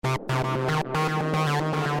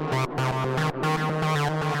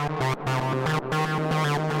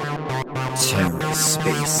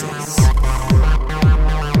TerraSpaces.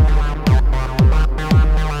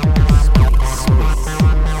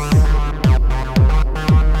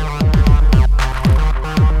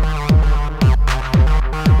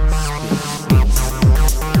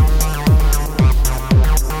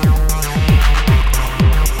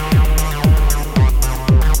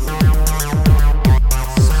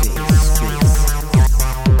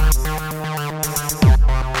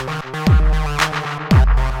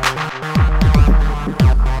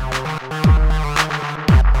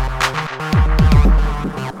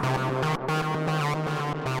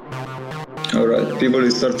 People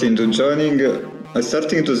is starting to joining. I'm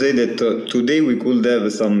starting to say that today we could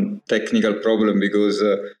have some technical problem because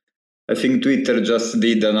I think Twitter just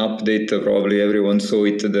did an update. Probably everyone saw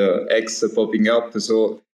it, the X popping up.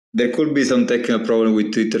 So there could be some technical problem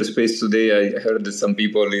with Twitter Space today. I heard that some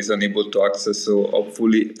people is unable to access. So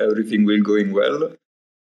hopefully everything will going well.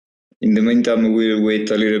 In the meantime, we'll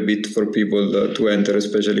wait a little bit for people to enter,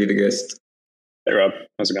 especially the guests. Hey Rob,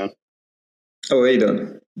 how's it going? Oh, hey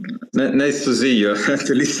Don. Nice to see you. At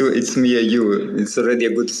least it's me and you. It's already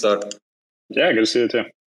a good start. Yeah, good to see you too.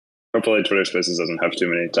 Hopefully Twitter Spaces doesn't have too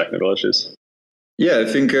many technical issues. Yeah, I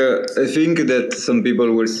think that some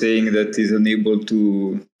people were saying that he's unable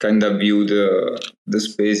to kind of view the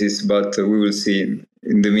spaces, but we will see.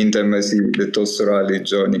 In the meantime, I see that also Riley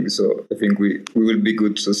joining, so I think we will be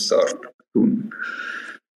good to start soon.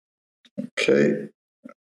 Okay.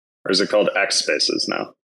 Or is it called X Spaces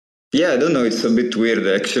now? Yeah, I don't know. It's a bit weird,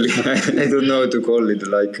 actually. I don't know how to call it,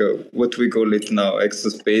 like what we call it now, X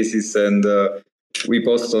Spaces, and we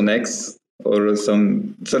post on X or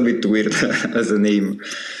some. It's a bit weird as a name.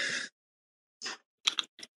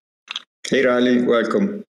 Hey, Riley,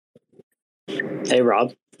 welcome. Hey,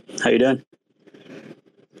 Rob. How you doing?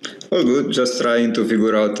 All good. Just trying to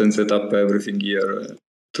figure out and set up everything here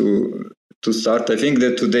to start. I think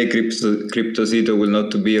that today Cryptozito will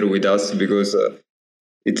not be here with us because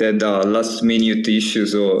it had a last minute issue,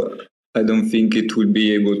 so I don't think it will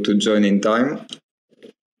be able to join in time.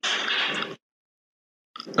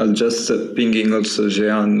 I'll just pinging also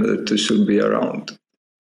Jean that should be around.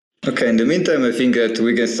 Okay, in the meantime, I think that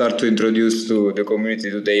we can start to introduce to the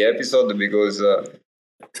community today episode because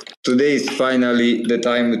today is finally the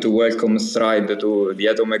time to welcome Stride to the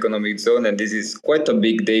Atom Economic Zone, and this is quite a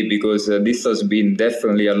big day because this has been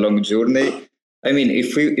definitely a long journey. I mean,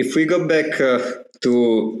 if we go back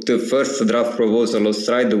to the first draft proposal of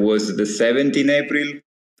Stride was the 17th April,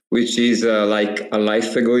 which is like a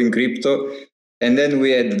life ago in crypto. And then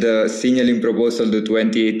we had the signaling proposal the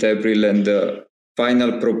 28th April and the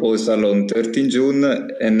final proposal on 13 June.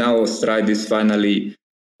 And now Stride is finally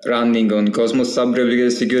running on Cosmos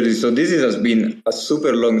sub-replicated security. So this has been a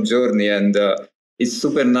super long journey, and it's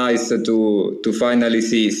super nice to finally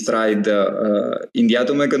see Stride in the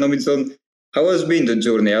Atom Economic Zone. How has been the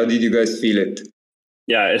journey? How did you guys feel it?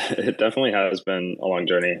 Yeah, it definitely has been a long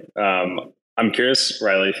journey. I'm curious,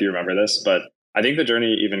 Riley, if you remember this, but I think the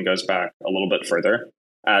journey even goes back a little bit further.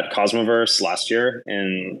 At Cosmoverse last year,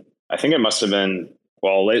 I think it must have been,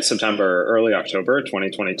 late September, early October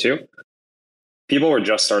 2022, people were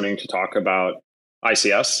just starting to talk about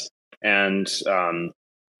ICS. And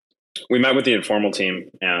we met with the informal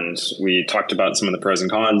team and we talked about some of the pros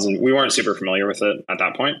and cons, and we weren't super familiar with it at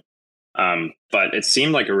that point. But it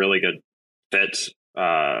seemed like a really good fit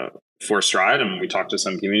for Stride, and we talked to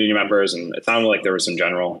some community members, and it sounded like there was some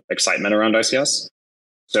general excitement around ICS.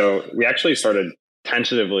 So we actually started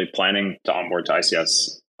tentatively planning to onboard to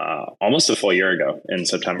ICS almost a full year ago in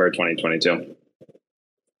September 2022.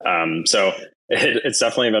 So it's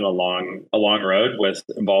definitely been a long road with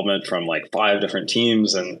involvement from like 5 different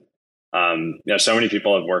teams, and so many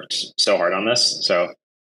people have worked so hard on this. So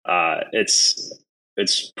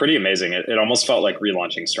it's pretty amazing. It almost felt like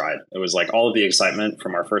relaunching Stride. It was like all of the excitement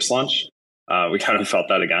from our first launch. We kind of felt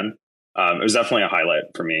that again. It was definitely a highlight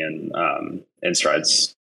for me in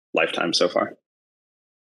Stride's lifetime so far.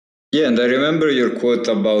 Yeah, and I remember your quote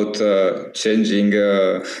about changing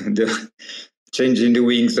the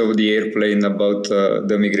wings of the airplane, about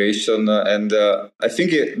the migration, and I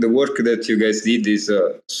think the work that you guys did is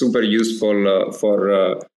super useful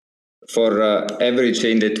for every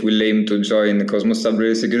chain that will aim to join Cosmos Sub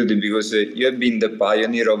Security, because you have been the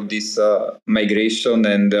pioneer of this migration,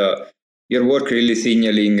 and your work really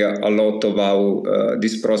signaling a lot of how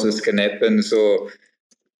this process can happen. So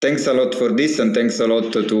thanks a lot for this, and thanks a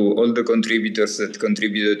lot to all the contributors that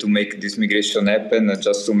contributed to make this migration happen.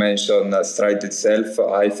 Just to mention Stride itself,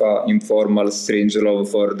 IFA, Informal, Strangelove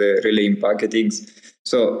for the relaying packetings.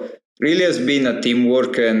 So really has been a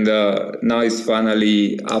teamwork, and now it's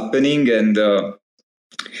finally happening. And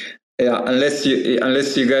yeah, unless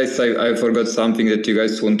you guys, I forgot something that you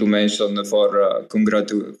guys want to mention for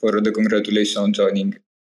the congratulations on joining.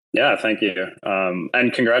 Yeah, thank you,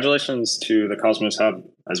 and congratulations to the Cosmos Hub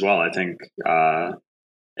as well. I think I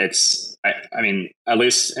mean, at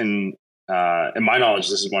least in my knowledge,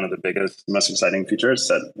 this is one of the biggest, most exciting features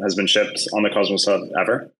that has been shipped on the Cosmos Hub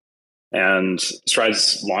ever. And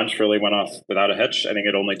Stride's launch really went off without a hitch. I think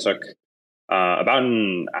it only took about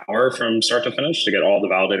an hour from start to finish to get all the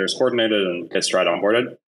validators coordinated and get Stride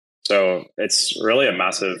onboarded. So it's really a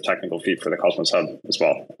massive technical feat for the Cosmos Hub as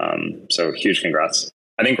well. So huge congrats.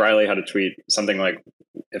 I think Riley had a tweet, something like,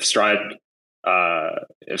 if Stride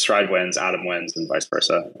wins, Atom wins, and vice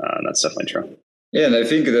versa. And that's definitely true. Yeah, and I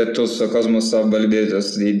think that also Cosmos Hub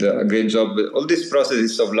validators did a great job. All these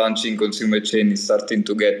processes of launching consumer chain is starting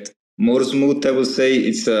to get more smooth, I would say.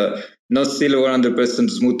 It's not still 100%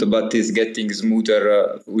 smooth, but it's getting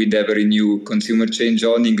smoother with every new consumer chain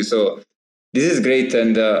joining. So this is great,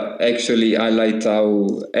 and actually highlight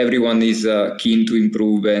how everyone is keen to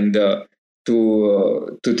improve and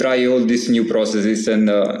to try all these new processes and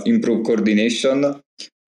improve coordination.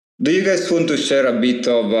 Do you guys want to share a bit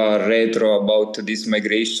of retro about this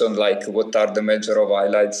migration? Like, what are the major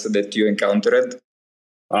highlights that you encountered?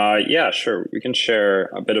 Yeah, sure. We can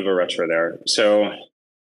share a bit of a retro there. So,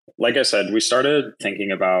 like I said, we started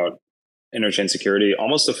thinking about interchain security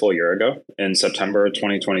almost a full year ago in September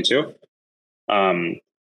 2022.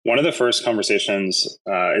 One of the first conversations,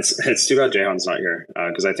 it's too bad Jehan's not here,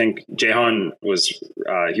 because I think Jehan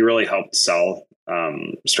he really helped sell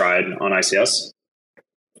Stride on ICS.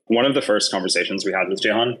 One of the first conversations we had with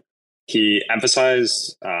Jehan, he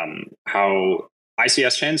emphasized how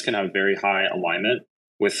ICS chains can have very high alignment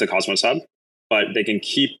with the Cosmos Hub, but they can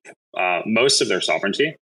keep most of their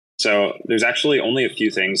sovereignty. So there's actually only a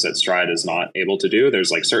few things that Stride is not able to do.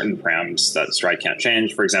 There's like certain params that Stride can't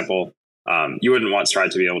change. For example, you wouldn't want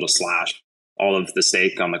Stride to be able to slash all of the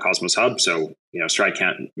stake on the Cosmos Hub. So, Stride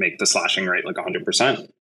can't make the slashing rate like 100%.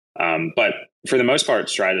 But for the most part,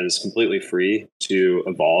 Stride is completely free to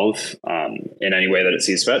evolve in any way that it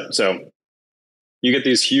sees fit. So you get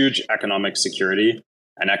these huge economic security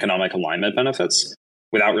and economic alignment benefits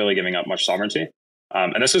without really giving up much sovereignty.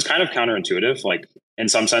 And this is kind of counterintuitive. Like, in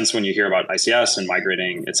some sense, when you hear about ICS and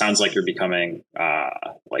migrating, it sounds like you're becoming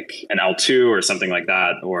like an L2 or something like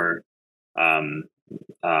that, or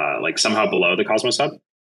like somehow below the Cosmos Hub.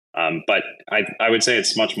 But I would say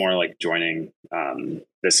it's much more like joining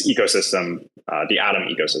this ecosystem, the Atom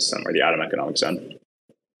ecosystem, or the Atom economic zone.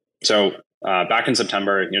 So back in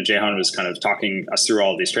September, Jehan was kind of talking us through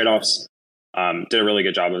all of these trade-offs. Did a really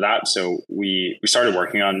good job of that. So we started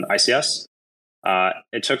working on ICS.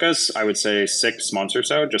 It took us, I would say, 6 months or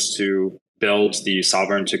so just to build the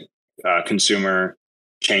sovereign to consumer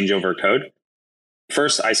changeover code.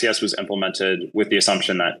 First, ICS was implemented with the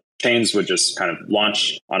assumption that chains would just kind of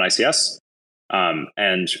launch on ICS.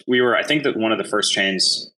 And we were, I think, that one of the first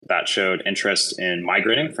chains that showed interest in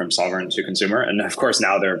migrating from sovereign to consumer. And of course,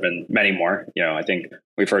 now there have been many more. I think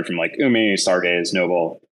we've heard from like Umi, Stargaze,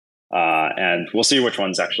 Noble, and we'll see which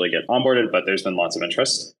ones actually get onboarded, but there's been lots of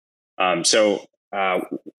interest. So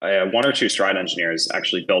one or two Stride engineers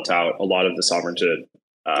actually built out a lot of the sovereign to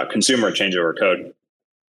consumer changeover code,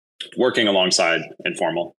 working alongside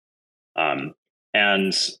Informal.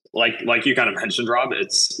 And like you kind of mentioned, Rob,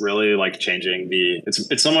 it's really like changing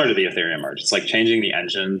it's similar to the Ethereum merge. It's like changing the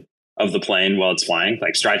engine of the plane while it's flying.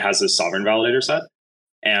 Like Stride has this sovereign validator set,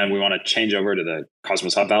 and we want to change over to the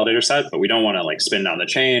Cosmos Hub validator set, but we don't want to like spin down the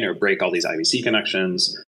chain or break all these IBC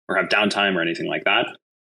connections or have downtime or anything like that.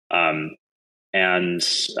 So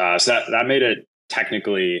that made it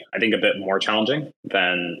technically, I think, a bit more challenging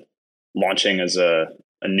than launching as a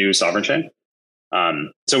new sovereign chain.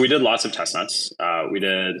 So we did lots of testnets. We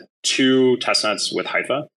did 2 testnets with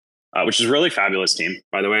Haifa, which is a really fabulous team,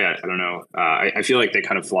 by the way. I don't know. I feel like they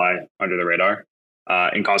kind of fly under the radar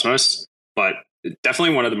in Cosmos, but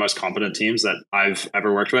definitely one of the most competent teams that I've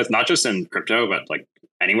ever worked with, not just in crypto, but like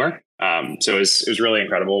anywhere. So it was really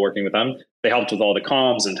incredible working with them. They helped with all the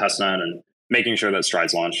comms and testnet and making sure that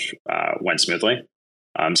Stride's launch went smoothly.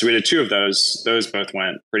 So we did 2 of those. Those both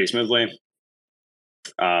went pretty smoothly.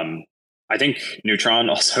 I think Neutron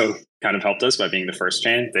also kind of helped us by being the first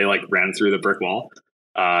chain. They like ran through the brick wall,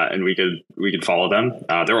 and we could follow them.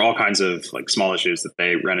 There were all kinds of like small issues that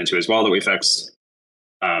they ran into as well that we fixed.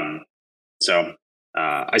 So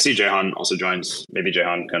I see Jehan also joined. Maybe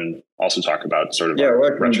Jehan can also talk about sort of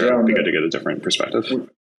retro. It'd be good to get a different perspective.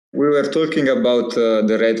 We were talking about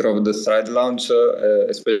the retro of the Stride launch,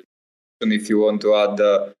 especially if you want to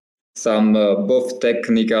add some both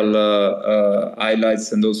technical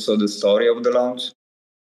highlights and also the story of the launch?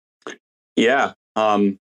 Yeah,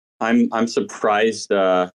 I'm surprised.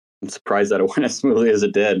 I'm surprised that it went as smoothly as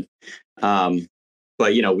it did. But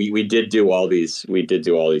we did do all these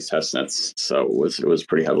test nets, so it was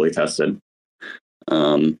pretty heavily tested.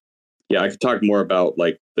 Yeah, I could talk more about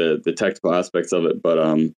like the technical aspects of it, but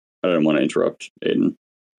I don't want to interrupt Aiden.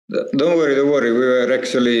 Don't worry. We were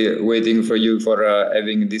actually waiting for you for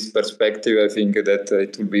having this perspective. I think that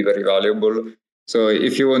it will be very valuable. So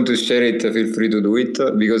if you want to share it, feel free to do it,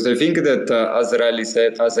 because I think that as Riley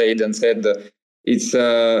said, as Aidan said, it's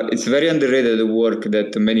very underrated work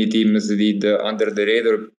that many teams did under the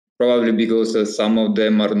radar, probably because some of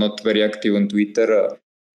them are not very active on Twitter.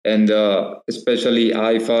 And especially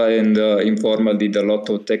IFA and Informal did a lot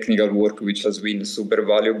of technical work, which has been super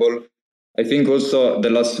valuable. I think also the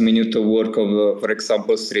last minute of work of, for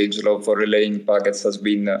example, Strangelove for relaying packets has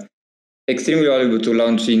been extremely valuable to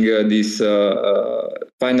launching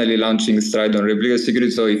finally launching Stride on replica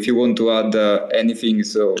security. So if you want to add anything,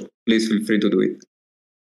 so please feel free to do it.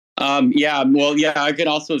 I could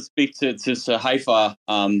also speak to Haifa.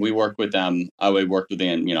 We work with them. We worked with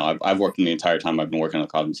them. I've worked them the entire time I've been working on the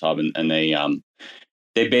Cosmos Hub, and they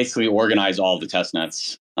basically organize all the test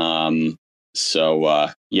nets. That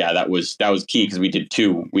was key because we did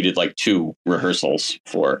like two rehearsals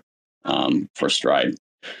for Stride.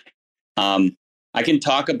 I can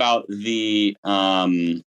talk about like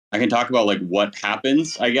what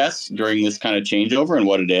happens, I guess, during this kind of changeover and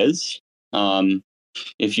what it is.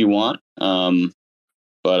 If you want.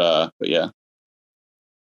 But yeah.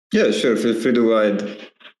 Yeah, sure. Feel free to go ahead.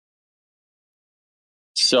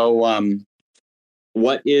 So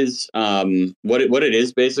what it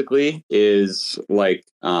is basically is like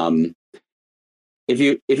if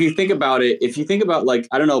you think about it, if you think about like,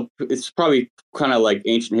 I don't know, it's probably kind of like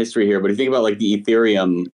ancient history here, but if you think about like the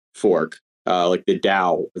Ethereum fork, like the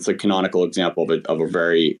DAO, it's a canonical example of a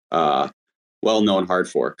very well-known hard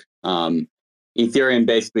fork. Ethereum,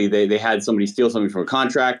 basically, they had somebody steal something from a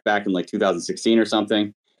contract back in like 2016 or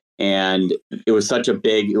something. And it was such a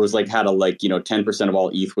big, it was like had a 10% of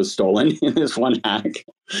all ETH was stolen in this one hack.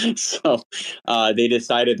 So they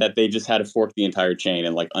decided that they just had to fork the entire chain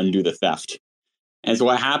and like undo the theft. And so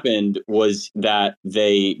what happened was that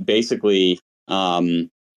they basically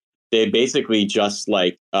just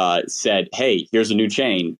like said, hey, here's a new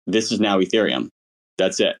chain. This is now Ethereum.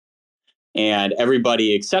 That's it. And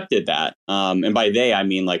everybody accepted that. And by they, I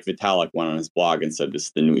mean like Vitalik went on his blog and said this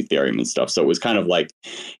is the new Ethereum and stuff. So it was kind of like,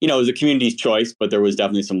 it was a community's choice, but there was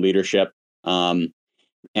definitely some leadership. And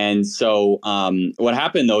so what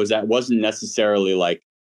happened, though, is that wasn't really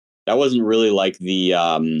like the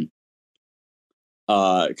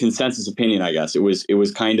consensus opinion, I guess. It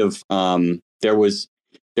was kind of there was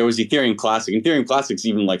Ethereum Classic. Ethereum Classic's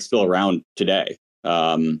even like still around today.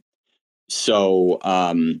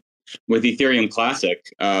 With Ethereum Classic,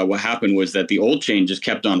 what happened was that the old chain just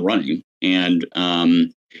kept on running, and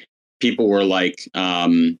people were like,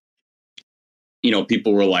 some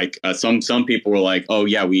people were like, oh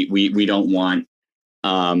yeah, we don't want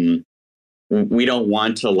to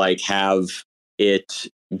like have it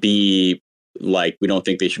be like, we don't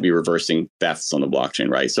think they should be reversing thefts on the blockchain,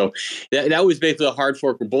 right? So that was basically a hard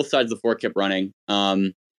fork where both sides of the fork kept running.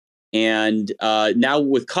 And now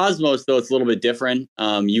with Cosmos, though, it's a little bit different.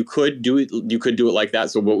 You could do it like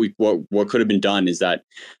that. So what could have been done is that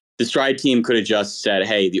the Stride team could have just said,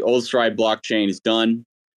 "Hey, the old Stride blockchain is done.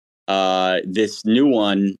 This new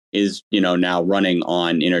one is now running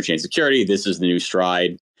on interchain security. This is the new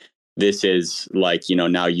Stride. This is like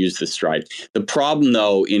now use the Stride." The problem,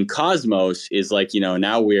 though, in Cosmos is like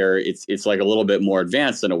now it's like a little bit more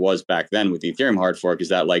advanced than it was back then with the Ethereum hard fork. Is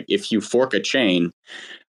that like if you fork a chain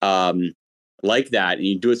like that, and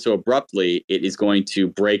you do it so abruptly, it is going to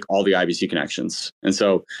break all the IBC connections. And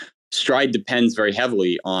so Stride depends very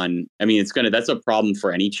heavily on, that's a problem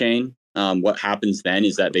for any chain. What happens then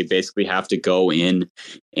is that they basically have to go in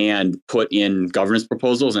and put in governance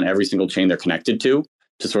proposals in every single chain they're connected to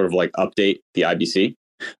sort of like update the IBC.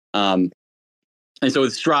 And so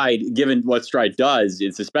with Stride, given what Stride does,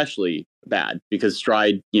 it's especially bad because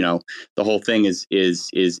Stride, the whole thing is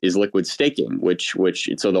liquid staking, which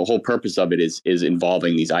so the whole purpose of it is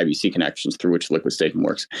involving these IBC connections through which liquid staking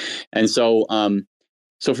works. And so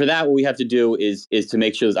so for that, what we have to do is to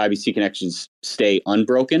make sure those IBC connections stay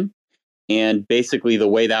unbroken. And basically the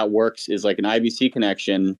way that works is like an IBC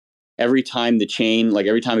connection, every time the chain, like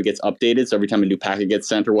every time it gets updated, so every time a new packet gets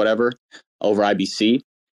sent or whatever over IBC,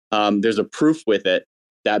 there's a proof with it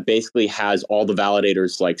that basically has all the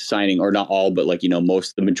validators like signing, or not all, but like,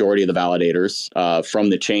 the majority of the validators from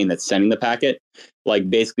the chain that's sending the packet, like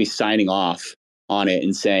basically signing off on it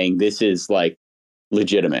and saying this is like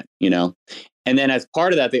legitimate, And then as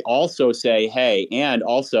part of that, they also say, hey, and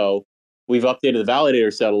also we've updated the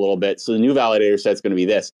validator set a little bit. So the new validator set is going to be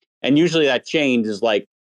this. And usually that change is like,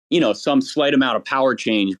 some slight amount of power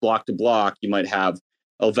change block to block. You might have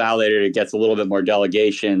a validator that gets a little bit more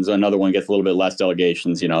delegations, another one gets a little bit less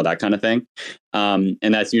delegations, that kind of thing. And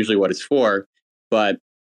that's usually what it's for. But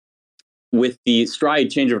with the Stride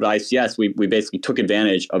changeover to ICS, we basically took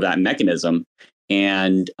advantage of that mechanism.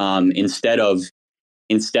 And instead of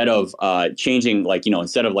changing, like,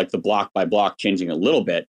 instead of like the block by block changing a little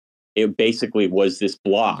bit, it basically was this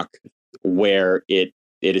block where it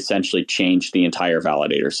essentially changed the entire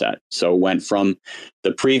validator set. So it went from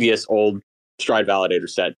the previous old Stride validator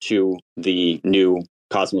set to the new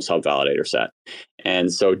Cosmos Hub validator set.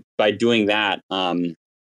 And so by doing that,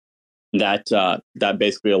 that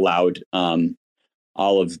basically allowed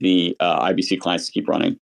all of the IBC clients to keep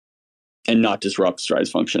running and not disrupt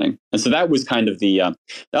Stride's functioning. And so that was kind of that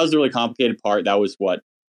was the really complicated part. That was what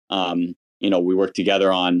we worked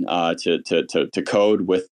together on to code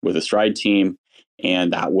with the Stride team,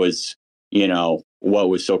 and that was what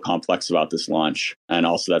was so complex about this launch. And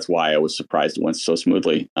also that's why I was surprised it went so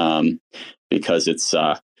smoothly, because it's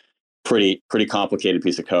a pretty complicated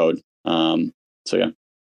piece of code. So yeah.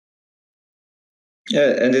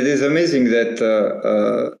 Yeah, and it is amazing that,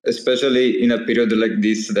 especially in a period like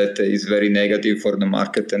this that is very negative for the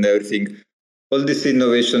market and everything, all this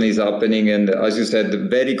innovation is happening, and as you said,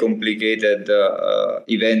 very complicated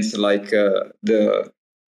events like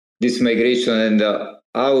this migration, and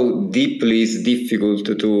how deeply it's difficult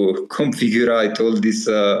to configure all these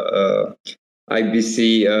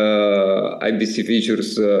IBC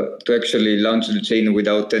features to actually launch the chain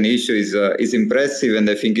without an issue is impressive, and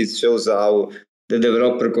I think it shows how the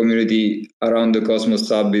developer community around the Cosmos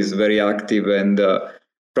Hub is very active, and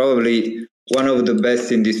probably one of the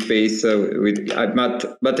best in this space.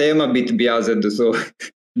 But I am a bit biased, so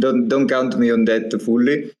don't count me on that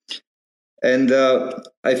fully. And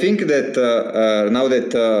I think that now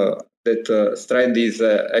that Stride is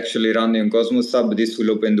actually running on Cosmos Hub, this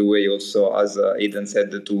will open the way also, as Aidan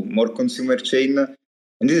said, to more consumer chain.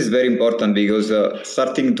 And this is very important because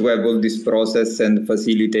starting to have all this process and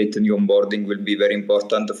facilitate new onboarding will be very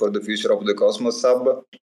important for the future of the Cosmos Hub.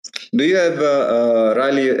 Do you have,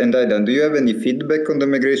 Riley and Aidan, do you have any feedback on the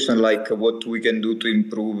migration, like what we can do to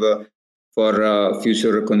improve for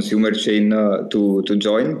future consumer chain to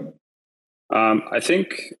join? I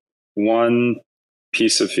think one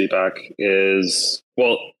piece of feedback is,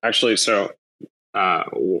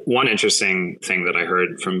 one interesting thing that I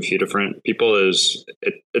heard from a few different people is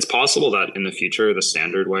it's possible that in the future, the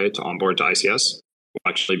standard way to onboard to ICS will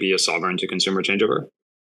actually be a sovereign to consumer changeover.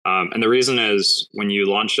 And the reason is when you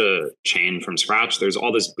launch a chain from scratch, there's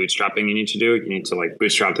all this bootstrapping you need to do. You need to like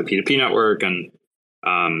bootstrap the P2P network, and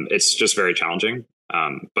it's just very challenging.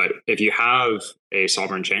 But if you have a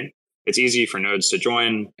sovereign chain, it's easy for nodes to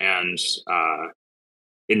join, and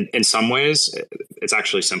in some ways, it's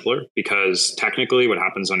actually simpler because technically what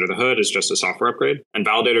happens under the hood is just a software upgrade, and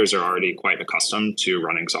validators are already quite accustomed to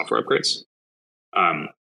running software upgrades.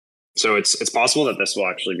 So it's possible that this will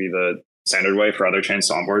actually be the standard way for other chains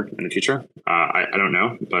to onboard in the future. I don't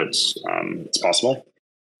know, but it's possible.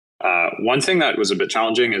 One thing that was a bit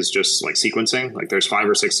challenging is just like sequencing. Like there's 5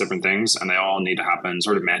 or 6 different things, and they all need to happen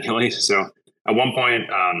sort of manually. So at one point,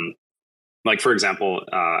 like for example,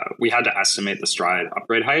 we had to estimate the Stride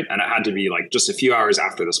upgrade height, and it had to be like just a few hours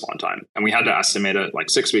after the spawn time. And we had to estimate it like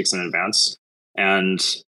 6 weeks in advance. And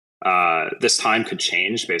this time could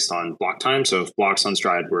change based on block time. So if blocks on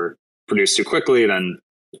Stride were produced too quickly, then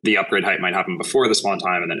the upgrade height might happen before the spawn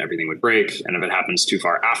time, and then everything would break. And if it happens too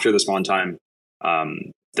far after the spawn time,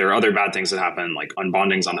 there are other bad things that happen, like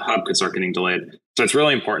unbondings on the hub could start getting delayed. So it's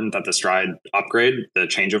really important that the Stride upgrade, the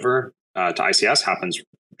changeover to ICS, happens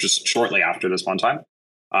just shortly after the spawn time.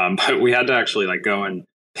 But we had to actually like go and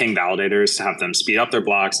ping validators to have them speed up their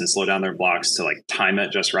blocks and slow down their blocks to like time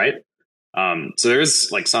it just right. So there is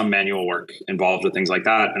like some manual work involved with things like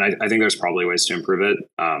that. And I think there's probably ways to improve it.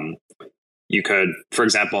 You could, for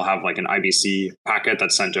example, have like an IBC packet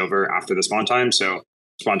that's sent over after the spawn time. So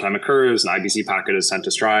spawn time occurs, an IBC packet is sent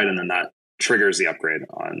to Stride, and then that triggers the upgrade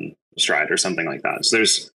on Stride or something like that. So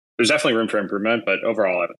there's definitely room for improvement, but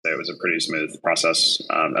overall, I would say it was a pretty smooth process.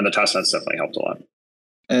 And the testnets definitely helped a lot.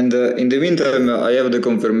 And in the meantime, I have the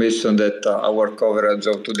confirmation that our coverage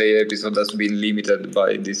of today's episode has been limited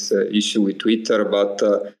by this issue with Twitter, but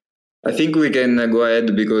I think we can go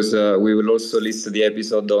ahead because we will also list the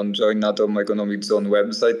episode on Join Atom Economic Zone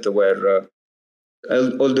website where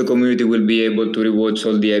all the community will be able to rewatch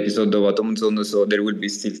all the episodes of AtomZone, so there will be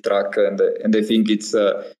still track, and I think it's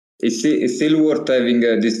still worth having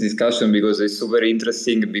this discussion because it's super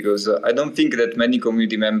interesting. Because I don't think that many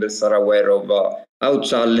community members are aware of how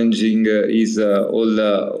challenging is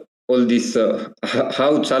all this,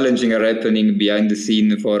 how challenging are happening behind the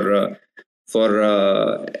scene for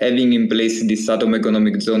having in place this atom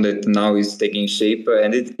economic zone that now is taking shape,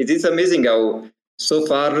 and it is amazing how. So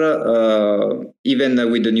far, even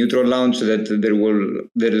with the neutral launch, that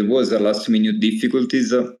there was a last minute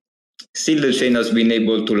difficulties. Still, the chain has been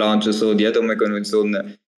able to launch, so the Atom Economic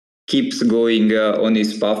Zone keeps going on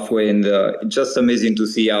its pathway, and it's just amazing to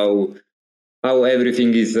see how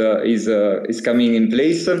everything is coming in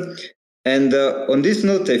place. And on this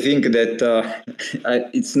note, I think that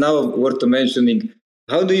it's now worth mentioning.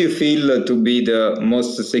 How do you feel to be the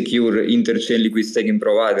most secure interchain liquid staking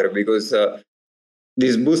provider? Because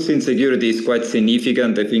this boost in security is quite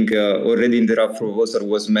significant. I think already in the draft proposal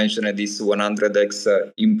was mentioned this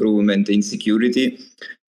 100x improvement in security.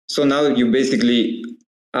 So now you basically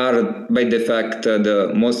are, by the fact, the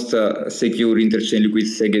most secure interchain liquid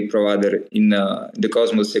staking provider in the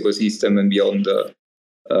Cosmos ecosystem and beyond.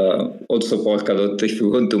 Also Polkadot, if you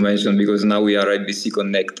want to mention, because now we are IBC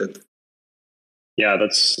connected. Yeah,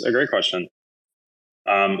 that's a great question.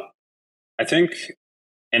 I think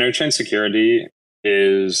interchain security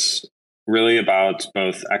is really about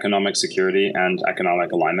both economic security and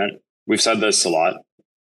economic alignment. We've said this a lot,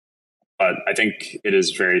 but I think it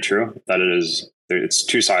is very true that it's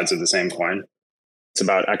two sides of the same coin. It's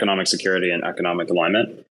about economic security and economic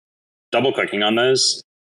alignment. Double clicking on those,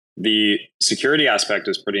 the security aspect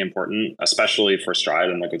is pretty important, especially for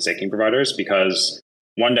Stride and liquid staking providers, because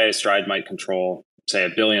one day Stride might control, say,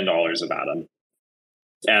 $1 billion of Atom.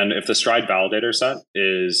 And if the Stride validator set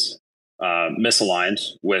is misaligned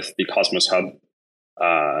with the Cosmos Hub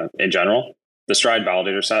in general, the Stride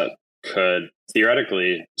validator set could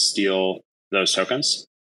theoretically steal those tokens.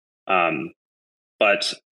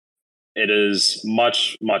 But it is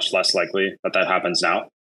much, much less likely that that happens now.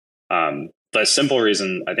 The simple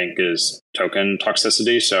reason, I think, is token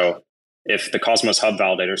toxicity. So if the Cosmos Hub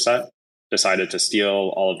validator set decided to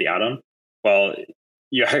steal all of the Atom, well,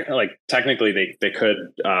 technically they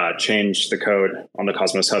could change the code on the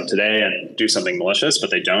Cosmos Hub today and do something malicious,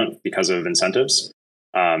 but they don't because of incentives.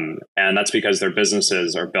 And that's because their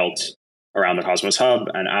businesses are built around the Cosmos Hub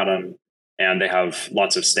and Atom, and they have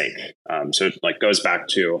lots of stake. So it goes back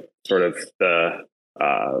to sort of the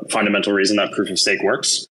fundamental reason that proof of stake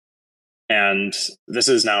works. And this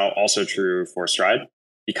is now also true for Stride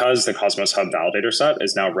because the Cosmos Hub validator set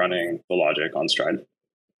is now running the logic on Stride.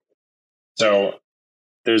 So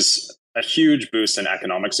there's a huge boost in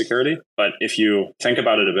economic security, but if you think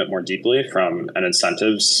about it a bit more deeply from an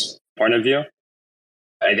incentives point of view,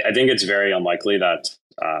 I think it's very unlikely that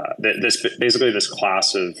this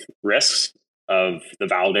class of risks of the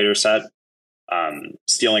validator set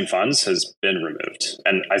stealing funds has been removed.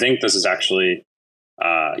 And I think this is actually,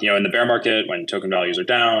 in the bear market when token values are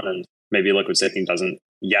down and maybe liquid staking doesn't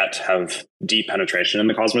yet have deep penetration in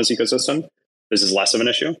the Cosmos ecosystem, this is less of an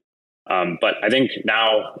issue. But I think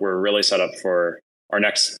now we're really set up for our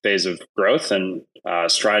next phase of growth, and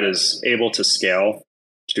Stride is able to scale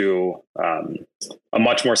to a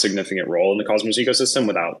much more significant role in the Cosmos ecosystem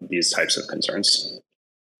without these types of concerns.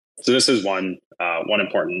 So this is one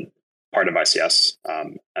important part of ICS,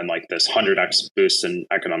 and this 100x boost in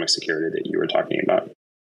economic security that you were talking about.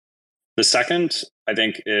 The second, I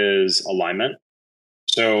think, is alignment.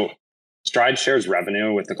 So Stride shares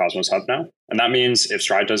revenue with the Cosmos Hub now. And that means if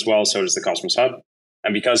Stride does well, so does the Cosmos Hub.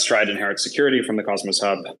 And because Stride inherits security from the Cosmos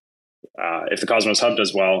Hub, if the Cosmos Hub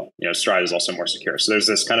does well, Stride is also more secure. So there's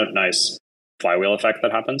this kind of nice flywheel effect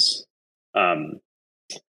that happens.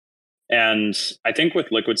 And I think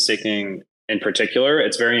with liquid staking in particular,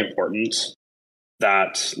 it's very important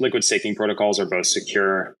that liquid staking protocols are both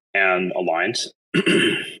secure and aligned.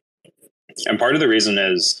 And part of the reason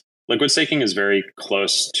is liquid staking is very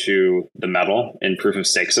close to the metal in proof of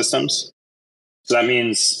stake systems. So that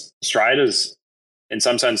means Stride is, in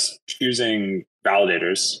some sense, choosing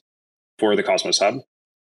validators for the Cosmos Hub.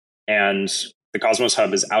 And the Cosmos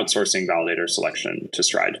Hub is outsourcing validator selection to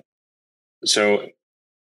Stride. So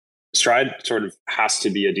Stride sort of has to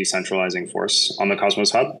be a decentralizing force on the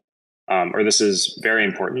Cosmos Hub, or this is very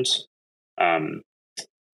important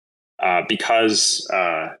because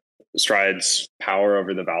Stride's power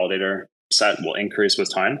over the validator set will increase with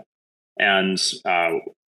time. And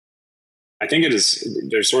I think it is.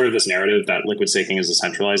 There's sort of this narrative that liquid staking is a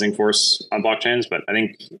centralizing force on blockchains, but I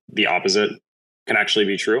think the opposite can actually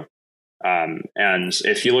be true. And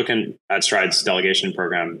if you look at Stride's delegation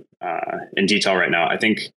program in detail right now, I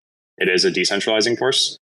think it is a decentralizing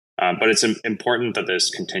force. But it's important that this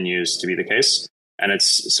continues to be the case. And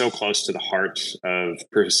it's so close to the heart of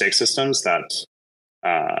proof of stake systems that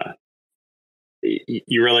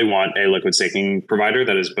you really want a liquid staking provider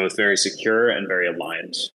that is both very secure and very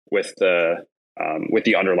aligned with the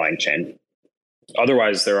underlying chain.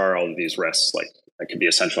 Otherwise, there are all of these risks, like it could be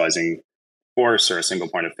a centralizing force or a single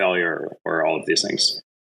point of failure or all of these things.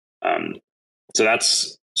 So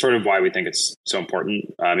that's sort of why we think it's so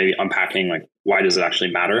important. Maybe unpacking like why does it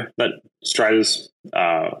actually matter that Stride is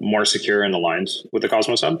more secure and aligned with the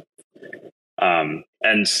Cosmos Hub,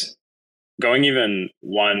 and going even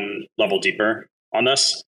one level deeper on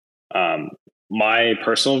this. My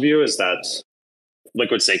personal view is that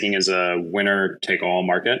liquid staking is a winner-take-all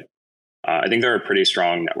market. I think there are pretty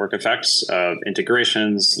strong network effects of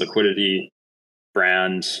integrations, liquidity,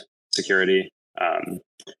 brand, security.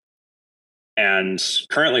 And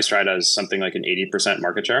currently Stride has something like an 80%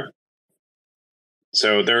 market share.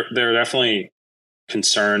 So there are definitely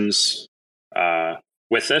concerns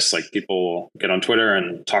with this. Like people get on Twitter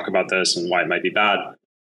and talk about this and why it might be bad.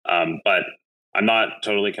 But I'm not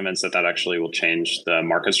totally convinced that actually will change the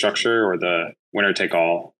market structure or the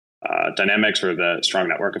winner-take-all dynamics or the strong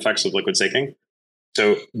network effects of liquid staking.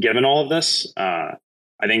 So given all of this,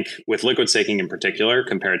 I think with liquid staking in particular,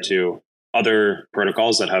 compared to other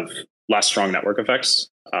protocols that have less strong network effects,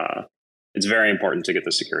 it's very important to get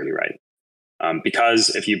the security right.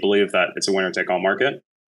 Because if you believe that it's a winner-take-all market,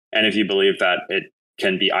 and if you believe that it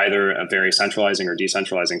can be either a very centralizing or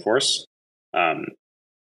decentralizing force,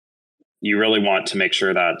 you really want to make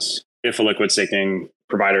sure that if a liquid staking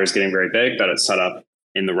provider is getting very big, that it's set up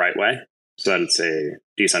in the right way so that it's a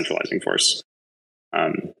decentralizing force.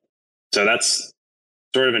 So that's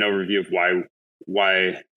sort of an overview of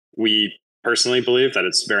why we personally believe that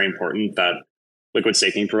it's very important that liquid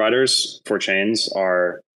staking providers for chains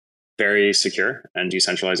are very secure and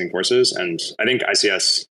decentralizing forces. And I think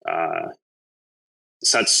ICS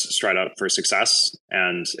sets Stride up for success,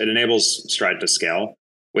 and it enables Stride to scale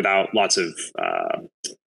without lots of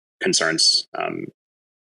concerns.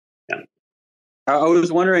 I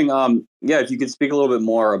was wondering, if you could speak a little bit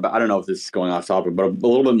more about, I don't know if this is going off topic, but a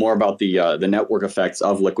little bit more about the network effects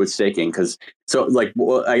of liquid staking. Because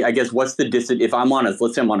I guess what's the if I'm on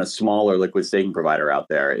let's say I'm on a smaller liquid staking provider out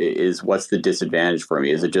there, what's the disadvantage for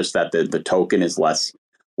me? Is it just that the token is less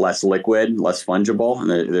liquid, less fungible, and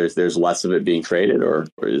there's less of it being traded, or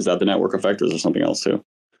is that the network effect, or is there something else too?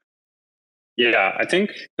 Yeah, I think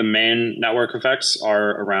the main network effects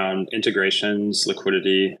are around integrations,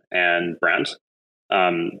 liquidity, and brand.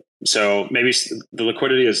 So maybe the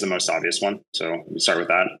liquidity is the most obvious one. So we'll start with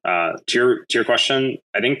that. To your question,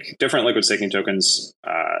 I think different liquid staking tokens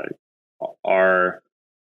they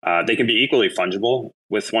can be equally fungible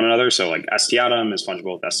with one another. So like STAtom is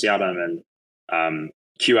fungible with STAtom, and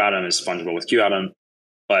QAtom is fungible with QAtom.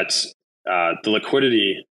 But the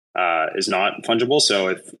liquidity is not fungible. So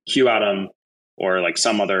if QAtom or like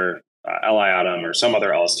some other LIAtom or some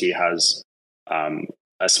other LST has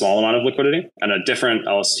a small amount of liquidity, and a different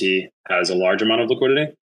LST has a large amount of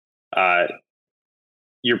liquidity,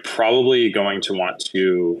 you're probably going to want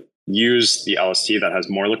to use the LST that has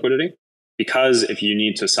more liquidity, because if you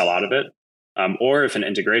need to sell out of it, or if an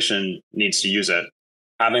integration needs to use it,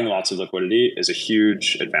 having lots of liquidity is a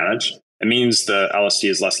huge advantage. It means the LST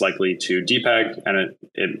is less likely to depeg, and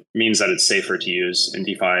it means that it's safer to use in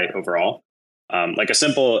DeFi overall. Like a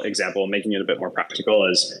simple example, making it a bit more practical,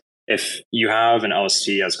 is if you have an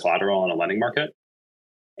LST as collateral on a lending market,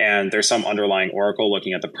 and there's some underlying oracle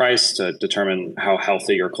looking at the price to determine how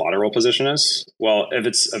healthy your collateral position is. Well, if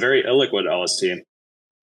it's a very illiquid LST,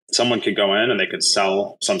 someone could go in and they could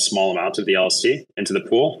sell some small amount of the LST into the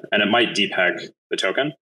pool, and it might depeg the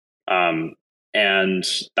token. And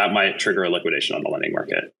that might trigger a liquidation on the lending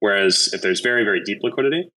market. Whereas if there's very, very deep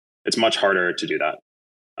liquidity, it's much harder to do that.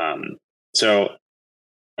 So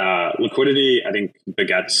liquidity, I think,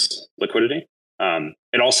 begets liquidity.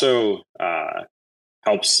 It also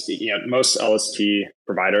helps, most LST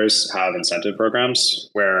providers have incentive programs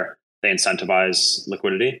where they incentivize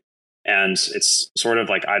liquidity. And it's sort of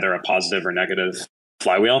like either a positive or negative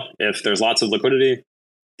flywheel. If there's lots of liquidity,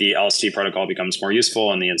 the LST protocol becomes more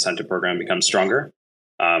useful and the incentive program becomes stronger,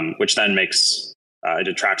 which then makes it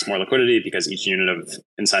attracts more liquidity because each unit of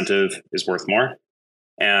incentive is worth more.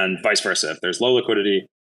 And vice versa. If there's low liquidity,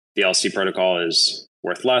 the LST protocol is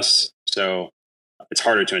worth less. So it's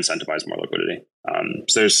harder to incentivize more liquidity.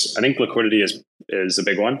 So I think liquidity is a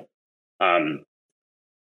big one.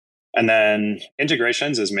 And then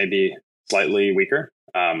integrations is maybe slightly weaker.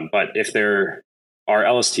 But if there are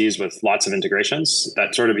LSTs with lots of integrations,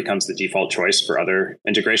 that sort of becomes the default choice for other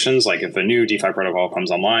integrations. Like if a new DeFi protocol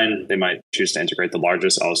comes online, they might choose to integrate the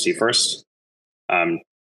largest LST first.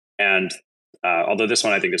 And although this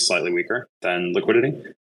one I think is slightly weaker than liquidity.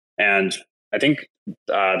 And I think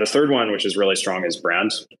the third one, which is really strong, is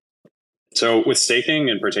brand. So with staking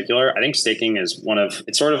in particular, I think staking is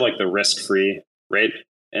it's sort of like the risk-free rate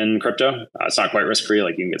in crypto. It's not quite risk-free,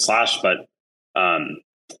 like you can get slashed, but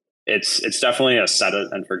it's definitely a set it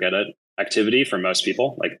and forget it activity for most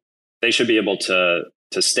people. Like they should be able to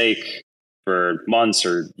stake for months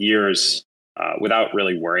or years without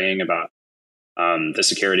really worrying about the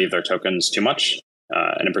security of their tokens too much,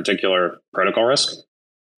 and in particular protocol risk.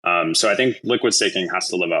 So I think liquid staking has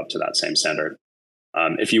to live up to that same standard.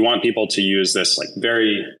 If you want people to use this like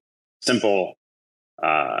very simple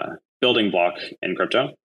building block in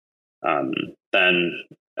crypto, then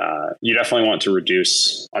you definitely want to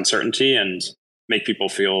reduce uncertainty and make people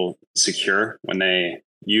feel secure when they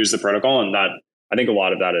use the protocol. And that, I think a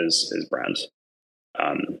lot of that is brand.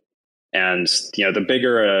 And the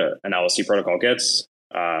bigger an LST protocol gets,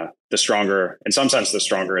 the stronger, in some sense, the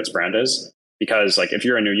stronger its brand is. Because like if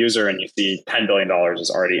you're a new user and you see $10 billion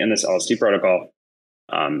is already in this LST protocol,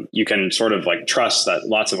 you can sort of like trust that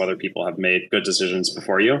lots of other people have made good decisions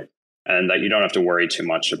before you, and that you don't have to worry too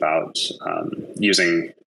much about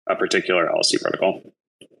using a particular LST protocol.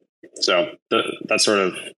 So that's sort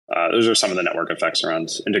of those are some of the network effects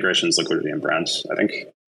around integrations, liquidity, and brand, I think.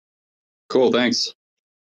 Cool, thanks.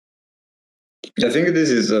 I think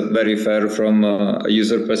this is very fair from a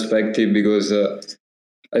user perspective, because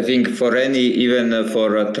I think for even for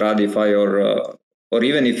Tradify or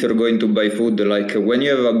even if you're going to buy food, like when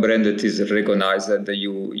you have a brand that is recognized and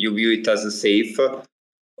you view it as safe,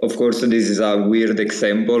 of course, this is a weird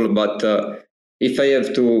example, but if I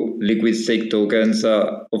have to liquid stake tokens,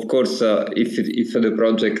 of course, if the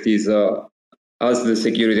project has the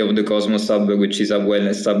security of the Cosmos Hub, which is a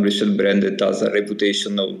well-established brand that has a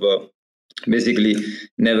reputation of basically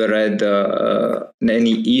never had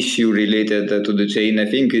any issue related to the chain, I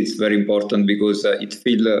think it's very important, because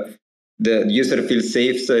the user feels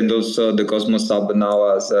safe, and also the Cosmos Hub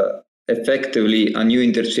now has effectively a new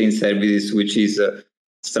interchain service, which is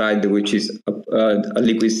Stride, which is a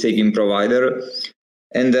liquid staking provider.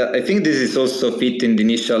 And I think this is also fit in the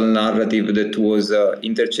initial narrative that was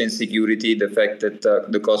interchain security, the fact that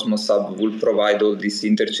the Cosmos Hub will provide all these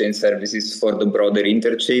interchain services for the broader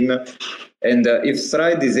interchain. And if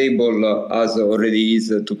Stride is able, as already is,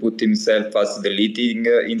 to put himself as the leading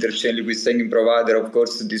interchain liquid staking provider, of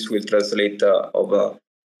course, this will translate of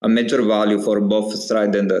a major value for both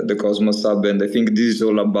Stride and the Cosmos Hub. And I think this is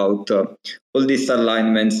all about all these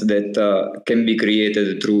alignments that can be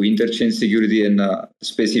created through interchain security and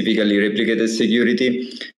specifically replicated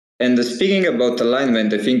security. And speaking about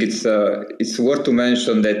alignment, I think it's worth to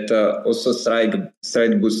mention that also Stride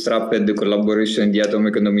bootstrapped the collaboration in the Atom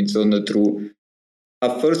Economic Zone through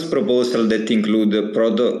a first proposal that include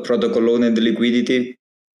protocol-owned liquidity.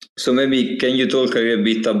 So maybe can you talk a little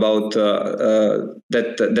bit about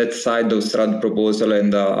that side of Stride proposal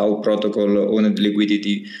and how protocol-owned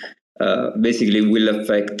liquidity basically will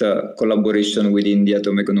affect collaboration within the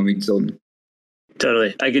Atom Economic Zone?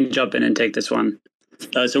 Totally. I can jump in and take this one.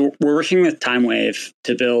 So we're working with TimeWave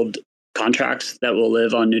to build contracts that will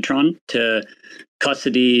live on Neutron to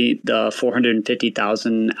custody the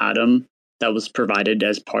 450,000 Atom that was provided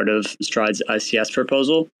as part of Stride's ICS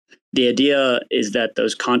proposal. The idea is that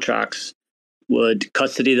those contracts would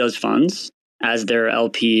custody those funds as they're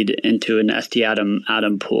LP'd into an ST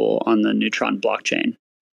Atom pool on the Neutron blockchain.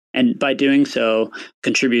 And by doing so,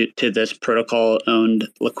 contribute to this protocol-owned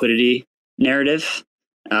liquidity narrative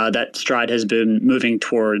that Stride has been moving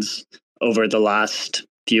towards over the last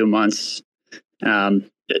few months.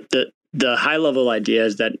 The high-level idea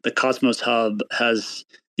is that the Cosmos Hub has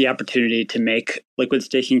the opportunity to make liquid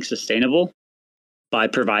staking sustainable by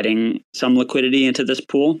providing some liquidity into this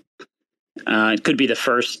pool. It could be the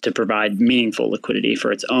first to provide meaningful liquidity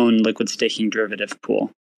for its own liquid staking derivative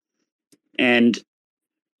pool. And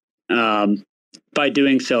by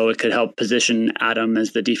doing so, it could help position Atom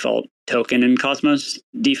as the default token in Cosmos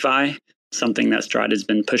DeFi, something that Stride has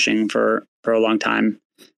been pushing for a long time.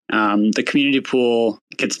 The community pool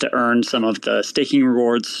gets to earn some of the staking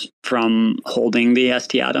rewards from holding the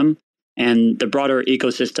ST Atom. And the broader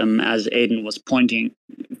ecosystem, as Aidan was pointing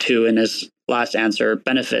to in his last answer,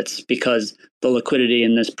 benefits because the liquidity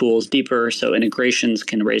in this pool is deeper, so integrations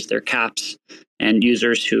can raise their caps and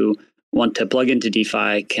users who want to plug into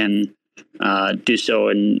DeFi can do so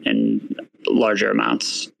in larger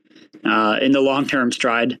amounts. In the long term,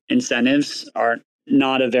 Stride incentives are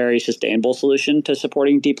not a very sustainable solution to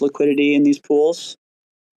supporting deep liquidity in these pools.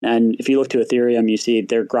 And if you look to Ethereum, you see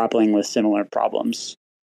they're grappling with similar problems.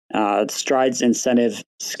 Stride's incentive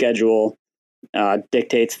schedule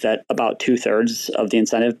dictates that about 2/3 of the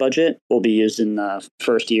incentive budget will be used in the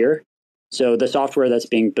first year. So the software that's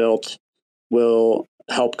being built will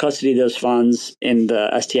help custody those funds in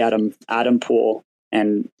the Atom pool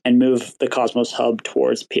and move the Cosmos hub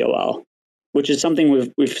towards POL, which is something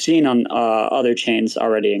we've seen on other chains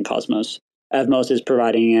already in Cosmos. Evmos is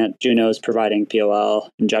providing it, Juno is providing POL,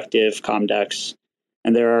 Injective, Comdex,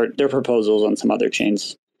 and there are proposals on some other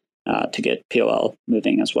chains to get POL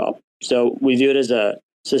moving as well. So we view it as a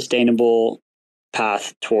sustainable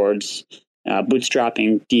path towards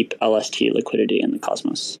bootstrapping deep LST liquidity in the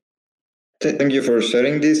Cosmos. Thank you for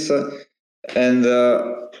sharing this. And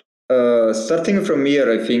starting from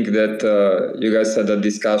here, I think that you guys had a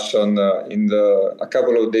discussion a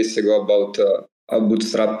couple of days ago about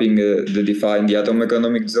bootstrapping the DeFi in the Atom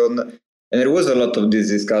economic zone. And there was a lot of this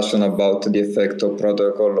discussion about the effect of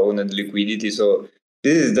protocol-owned liquidity. So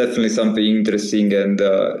this is definitely something interesting, and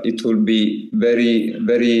it will be very,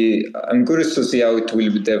 very... I'm curious to see how it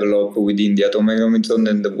will be developed within the Atom economic zone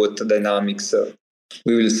and what dynamics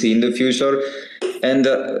we will see in the future. And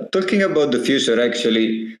talking about the future,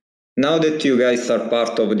 actually, now that you guys are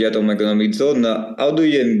part of the Atom economic zone, how do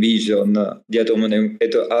you envision the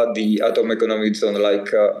Atom economic zone? Like,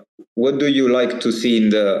 what do you like to see in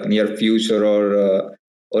the near future,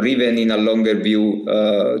 or even in a longer view,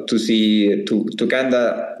 to see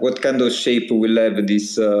what kind of shape will have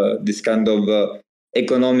this kind of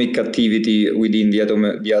economic activity within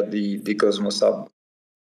the Cosmos hub?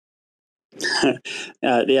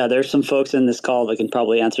 Yeah, there's some folks in this call that can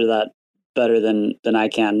probably answer that better than I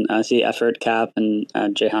can. I see Effort, Cap, and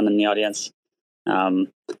Jehan in the audience. So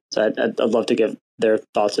I'd love to give their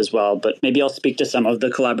thoughts as well. But maybe I'll speak to some of the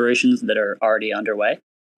collaborations that are already underway,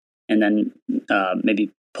 and then maybe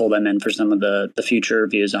pull them in for some of the future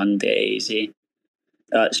views on the AEZ.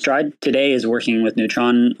 Stride today is working with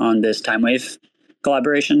Neutron on this TimeWave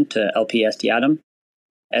collaboration to LPSD Atom,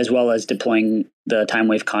 as well as deploying the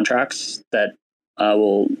TimeWave contracts that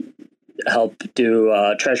will help do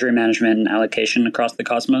treasury management and allocation across the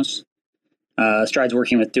Cosmos. Stride's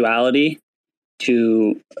working with Duality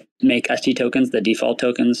to make ST tokens the default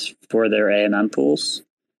tokens for their AMM pools.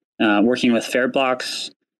 Working with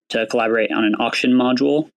Fairblocks to collaborate on an auction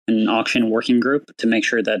module and an auction working group to make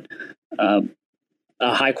sure that a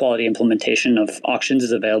high quality implementation of auctions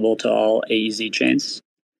is available to all AEZ chains.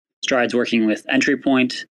 Stride's working with Entry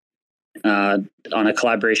Point on a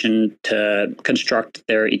collaboration to construct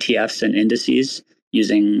their ETFs and indices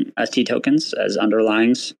using ST tokens as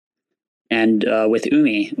underlyings. And with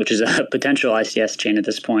UMI, which is a potential ICS chain at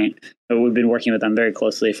this point, we've been working with them very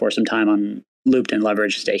closely for some time on looped and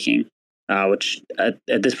leveraged staking, which at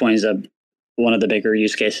this point is one of the bigger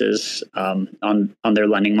use cases on their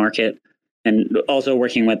lending market. And also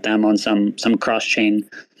working with them on some cross-chain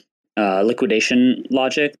liquidation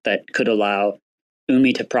logic that could allow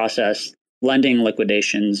UMI to process lending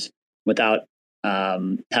liquidations without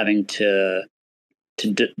having to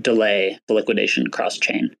delay the liquidation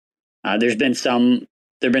cross-chain. There've been some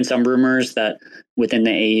rumors that within the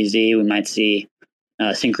AEZ we might see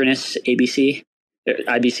synchronous IBC,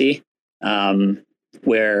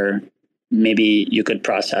 where maybe you could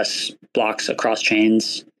process blocks across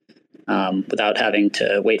chains without having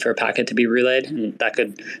to wait for a packet to be relayed, and that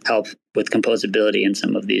could help with composability in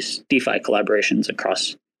some of these DeFi collaborations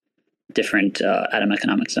across different Atom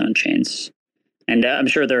economic zone chains. And I'm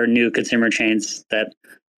sure there are new consumer chains that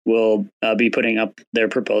will be putting up their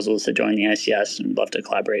proposals to join the ICS, and love to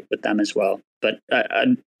collaborate with them as well. But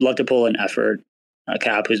I'd love to pull an Effort,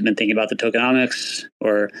 Cap, who's been thinking about the tokenomics,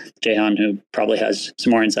 or Jehan, who probably has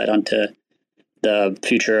some more insight onto the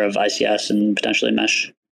future of ICS and potentially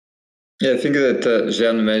mesh. Yeah, I think that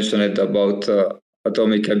Jehan mentioned it about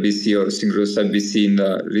atomic IBC or synchronous IBC in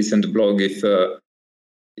the recent blog. If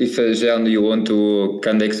Jehan, you want to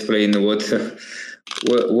kind of explain what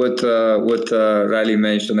Riley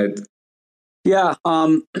mentioned. Yeah,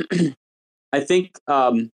 I think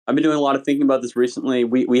I've been doing a lot of thinking about this recently.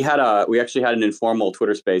 We actually had an informal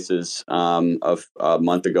Twitter Spaces of a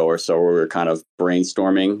month ago or so, where we were kind of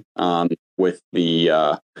brainstorming with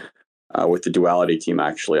the Duality team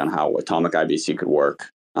actually on how atomic IBC could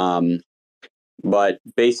work. But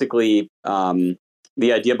basically, the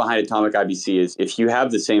idea behind atomic IBC is if you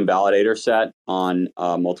have the same validator set on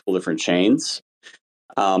multiple different chains,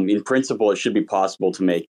 in principle, it should be possible to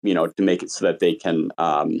make it so that they can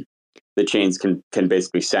the chains can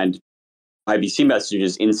basically send IBC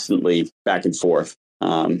messages instantly back and forth,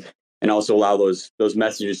 and also allow those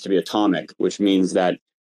messages to be atomic, which means that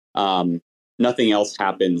nothing else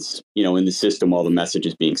happens, in the system while the message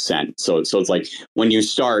is being sent. So it's like when you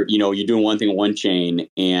start, you're doing one thing on one chain,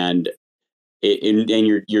 and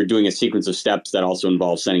you're doing a sequence of steps that also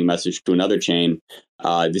involves sending a message to another chain.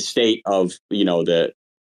 The state of the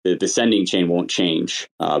sending chain won't change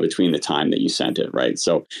between the time that you sent it, right?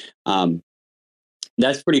 So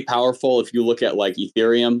that's pretty powerful. If you look at like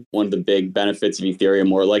Ethereum, one of the big benefits of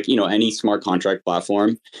Ethereum, or like any smart contract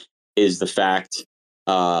platform, is the fact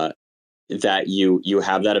that you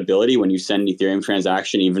have that ability when you send an Ethereum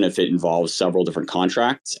transaction, even if it involves several different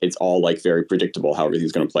contracts, it's all like very predictable how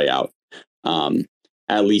everything's going to play out.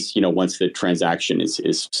 At least, once the transaction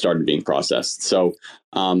is started being processed. So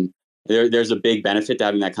there's a big benefit to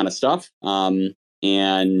having that kind of stuff.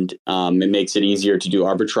 And it makes it easier to do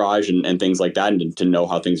arbitrage and things like that, and to know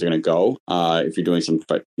how things are going to go if you're doing some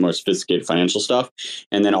more sophisticated financial stuff.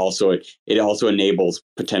 And then also it also enables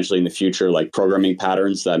potentially in the future like programming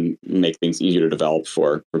patterns that make things easier to develop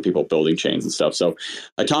for people building chains and stuff. So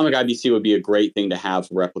Atomic IBC would be a great thing to have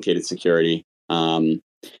for replicated security.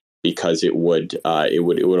 Because it would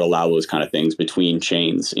allow those kind of things between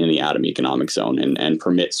chains in the Atom Economic Zone and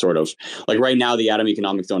permit sort of like right now the Atom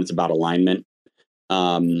Economic Zone, it's about alignment.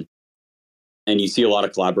 And you see a lot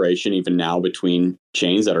of collaboration even now between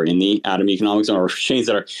chains that are in the Atom Economic Zone or chains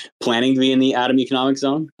that are planning to be in the Atom Economic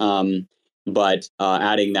Zone. But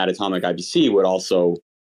adding that Atomic IBC would also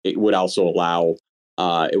allow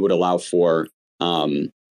for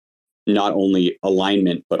not only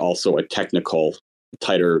alignment but also a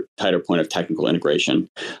tighter point of technical integration.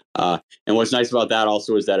 And what's nice about that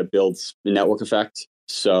also is that it builds the network effect.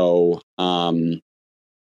 So the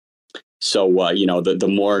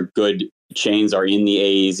more good chains are in the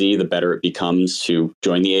AAZ, the better it becomes to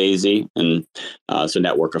join the AAZ. And so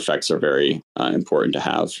network effects are very important to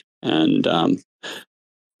have. And I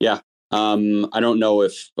don't know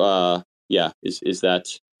if is that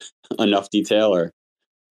enough detail or?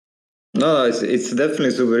 No, it's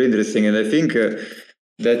definitely super interesting, and I think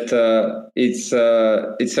that it's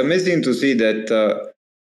amazing to see that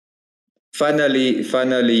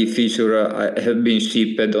finally feature have been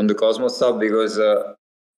shipped on the Cosmos Hub, because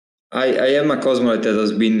I am a cosmonaut that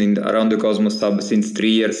has been around the Cosmos Hub since 3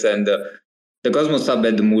 years, and the Cosmos Hub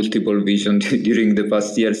had multiple visions during the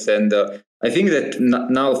past years, and I think that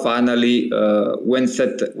now finally, when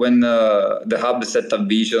the hub set up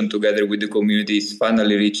vision together with the community, is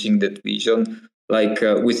finally reaching that vision. Like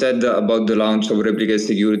we said about the launch of Replica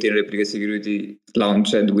Security, and Replica Security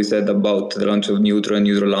launched. We said about the launch of Neutron, and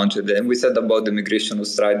Neutron launched. And we said about the migration of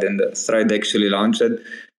Stride, and Stride actually launched.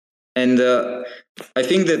 And I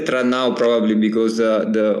think that right now, probably because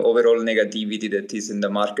the overall negativity that is in the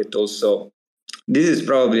market also, this is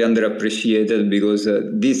probably underappreciated, because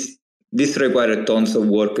this required tons of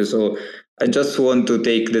work. So I just want to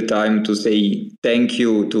take the time to say thank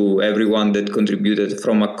you to everyone that contributed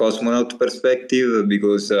from a cosmonaut perspective,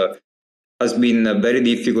 because it has been very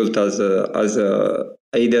difficult, as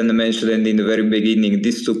Aidan mentioned in the very beginning.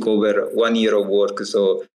 This took over 1 year of work.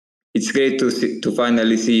 So it's great to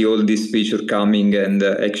finally see all these features coming and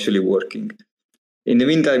actually working. In the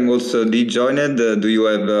meantime, also, Dee joined. Do you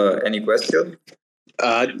have any question?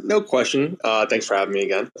 No question. Thanks for having me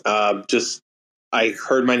again. I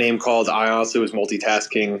heard my name called. I honestly was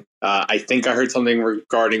multitasking. I think I heard something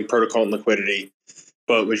regarding protocol and liquidity,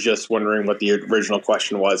 but was just wondering what the original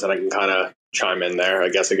question was, and I can kind of chime in there, I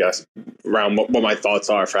guess, around what my thoughts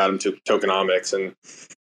are for Atom tokenomics. And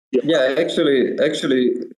yeah, actually,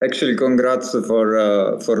 congrats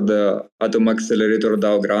for the Atom Accelerator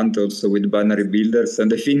DAO grant, also with Binary Builders,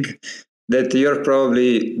 and I think that you're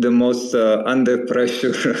probably the most under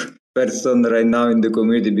pressure person right now in the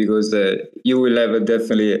community, because you will have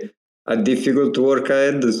definitely a difficult work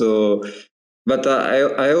ahead. So, but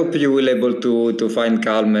I hope you will able to find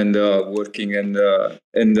calm and working and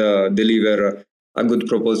deliver a good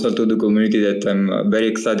proposal to the community that I'm very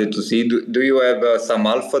excited to see. Do you have some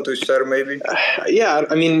alpha to share, maybe? Yeah,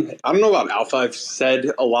 I mean, I don't know about alpha. I've said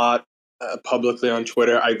a lot publicly on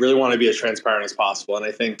Twitter. I really want to be as transparent as possible, and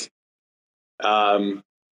I think a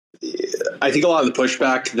lot of the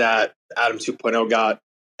pushback that Atom 2.0 got,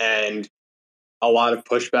 and a lot of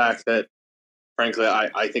pushback that, frankly,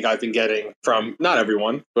 I think I've been getting from not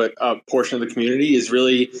everyone, but a portion of the community, is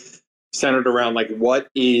really centered around like what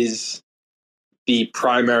is the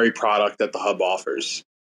primary product that the hub offers.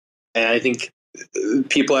 And I think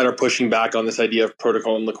people that are pushing back on this idea of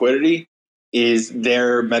protocol and liquidity is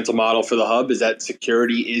their mental model for the hub is that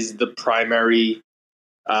security is the primary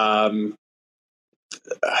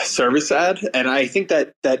service ad, and I think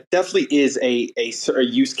that definitely is a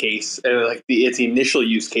use case, and like it's the initial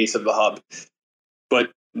use case of the hub.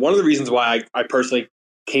 But one of the reasons why I personally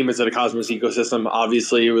came into the Cosmos ecosystem,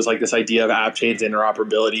 obviously, it was like this idea of app chains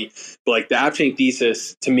interoperability. But like the app chain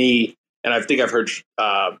thesis to me, and I think I've heard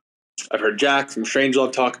Jack from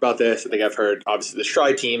Strangelove talk about this. I think I've heard obviously the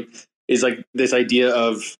Stride team is like this idea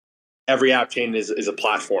of every app chain is a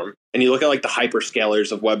platform. And you look at like the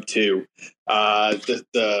hyperscalers of Web 2,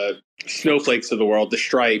 the Snowflakes of the world, the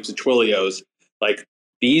Stripes, the Twilios, like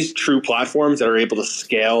these true platforms that are able to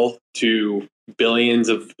scale to billions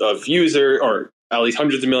of users, or at least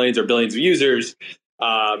hundreds of millions or billions of users.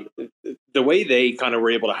 The way they kind of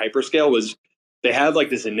were able to hyperscale was they have like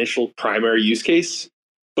this initial primary use case,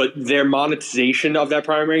 but their monetization of that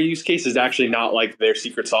primary use case is actually not like their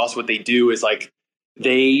secret sauce. What they do is like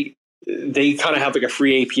they kind of have like a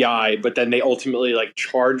free API, but then they ultimately like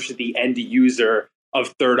charge the end user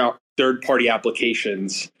of third party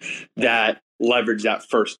applications that leverage that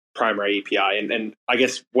first primary API. And I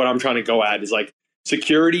guess what I'm trying to go at is like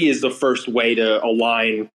security is the first way to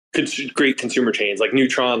align great consumer chains like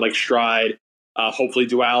Neutron, like Stride, hopefully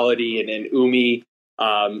Duality and Umi.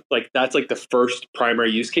 Like that's like the first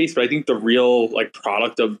primary use case, but I think the real like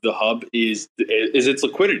product of the hub is its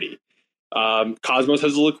liquidity. Cosmos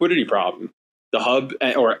has a liquidity problem. The hub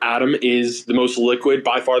or Atom is the most liquid,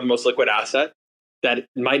 by far the most liquid asset. That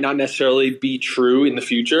might not necessarily be true in the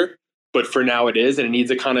future, but for now it is, and it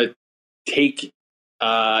needs to kind of take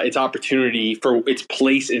its opportunity for its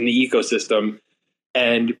place in the ecosystem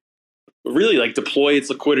and really like deploy its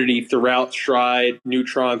liquidity throughout Stride,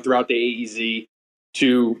 Neutron, throughout the AEZ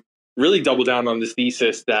to really double down on this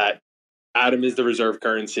thesis that Atom is the reserve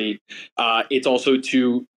currency. It's also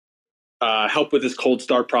to help with this cold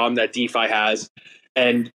start problem that DeFi has.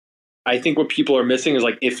 And I think what people are missing is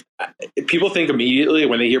like if people think immediately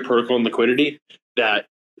when they hear protocol and liquidity that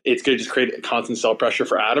it's going to just create a constant sell pressure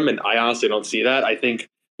for Atom. And I honestly don't see that. I think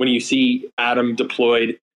when you see Atom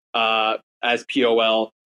deployed as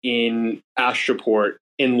POL in Astroport,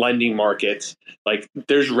 in lending markets, like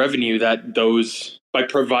there's revenue that those, by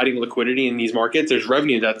providing liquidity in these markets, there's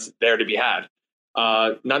revenue that's there to be had.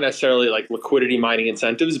 Not necessarily like liquidity mining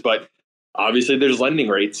incentives, but obviously there's lending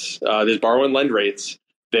rates, there's borrow and lend rates.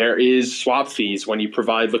 There is swap fees when you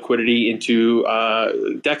provide liquidity into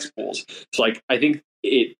DEX pools. So like I think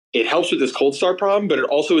it helps with this cold start problem, but it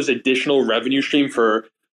also is additional revenue stream for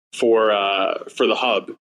the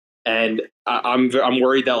hub. And I'm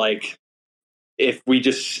worried that like if we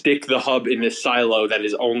just stick the hub in this silo that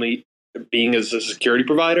is only being as a security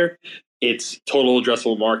provider, its total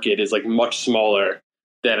addressable market is like much smaller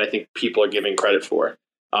than I think people are giving credit for.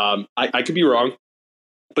 I could be wrong,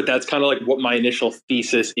 but that's kind of like what my initial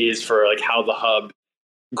thesis is for like how the hub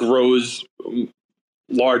grows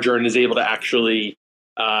larger and is able to actually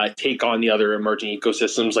take on the other emerging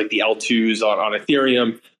ecosystems like the L2s on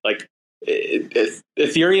Ethereum. Like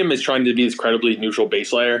Ethereum is trying to be this credibly neutral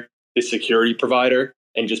base layer, this security provider,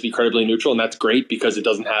 and just be credibly neutral. And that's great because it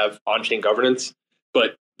doesn't have on-chain governance.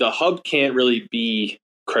 But the hub can't really be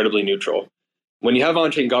credibly neutral. When you have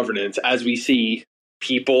on-chain governance, as we see,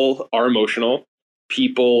 people are emotional.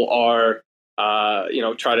 People are,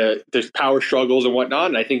 there's power struggles and whatnot.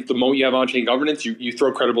 And I think the moment you have on-chain governance, you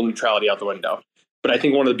throw credible neutrality out the window. But I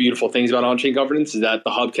think one of the beautiful things about on-chain governance is that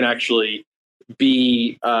the hub can actually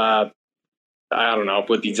be, I don't know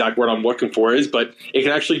what the exact word I'm looking for is, but it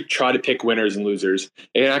can actually try to pick winners and losers.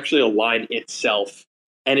 It can actually align itself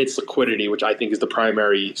and its liquidity, which I think is the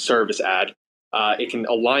primary service ad. It can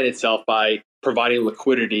align itself by providing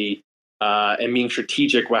liquidity and being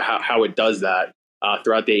strategic with how it does that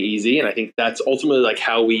throughout the AEZ. And I think that's ultimately like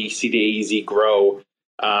how we see the AEZ grow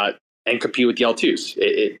and compete with the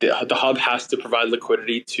L2s. The hub has to provide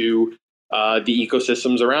liquidity to the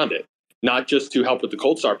ecosystems around it, not just to help with the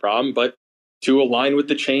cold start problem, but to align with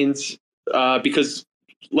the chains. Because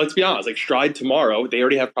let's be honest, like Stride tomorrow, they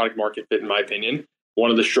already have product market fit, in my opinion. One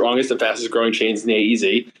of the strongest and fastest growing chains in the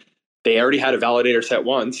AEZ. They already had a validator set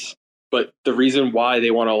once. But the reason why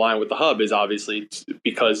they want to align with the hub is obviously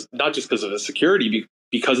because not just because of the security,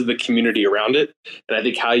 because of the community around it. And I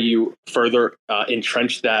think how you further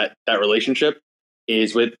entrench that relationship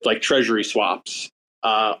is with like treasury swaps,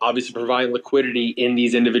 obviously providing liquidity in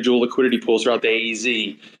these individual liquidity pools throughout the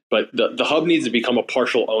AEZ. But the hub needs to become a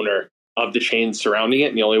partial owner of the chains surrounding it.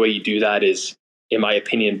 And the only way you do that is, in my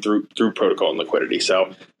opinion, through protocol and liquidity.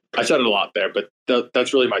 So I said it a lot there, but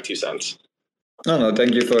that's really my 2 cents. No,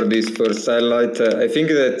 thank you for this first highlight. I think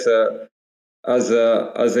that as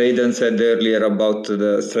Aidan said earlier about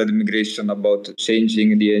the thread migration, about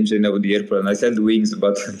changing the engine of the airplane. I said wings,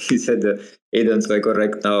 but he said Aidan's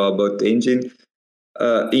correct now about engine.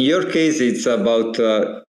 In your case, it's about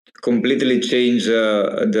completely change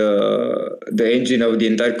the engine of the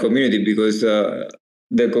entire community, because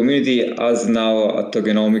the community has now a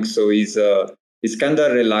tokenomics, so is kind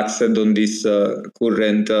of relaxed on this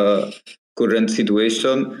current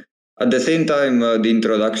situation. At the same time, the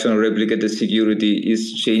introduction of replicated security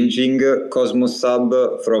is changing Cosmos Sub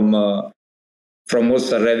from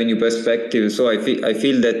also a revenue perspective. So I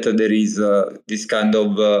feel that there is this kind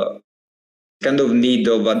of need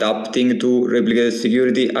of adapting to replicated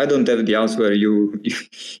security. I don't have the answer. You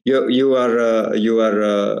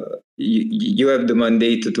have the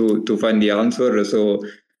mandate to find the answer. So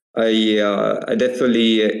I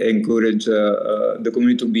definitely encourage the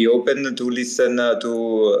community to be open to listen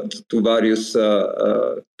to various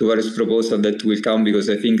proposals that will come, because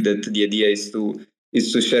I think that the idea is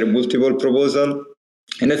to share multiple proposals,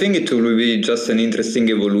 and I think it will be just an interesting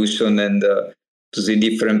evolution and to see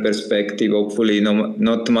different perspective. Hopefully,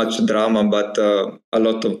 not much drama, but a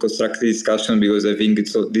lot of constructive discussion, because I think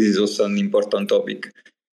this is also an important topic.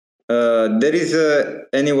 There is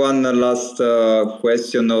anyone last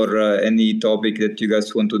question or any topic that you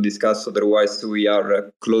guys want to discuss? Otherwise, we are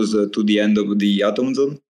close to the end of the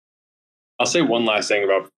AtomZone. I'll say one last thing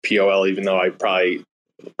about POL, even though I probably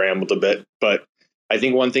rambled a bit. But I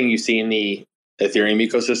think one thing you see in the Ethereum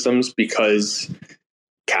ecosystems, because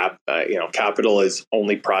capital is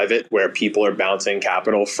only private, where people are bouncing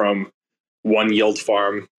capital from one yield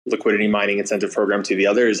farm liquidity mining incentive program to the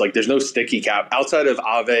other, is like there's no sticky cap outside of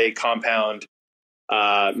Aave, Compound,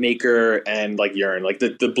 Maker, and like Yearn, like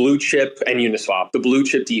the blue chip and Uniswap, the blue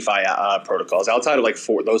chip DeFi protocols. Outside of like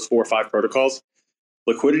those 4 or 5 protocols,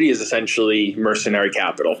 liquidity is essentially mercenary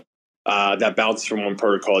capital that bounces from one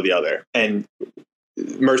protocol to the other, and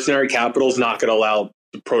mercenary capital is not going to allow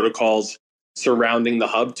the protocols surrounding the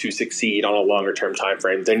hub to succeed on a longer term time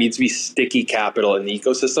frame. There needs to be sticky capital in the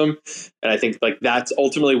ecosystem, and I think like that's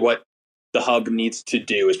ultimately what the hub needs to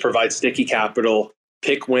do, is provide sticky capital,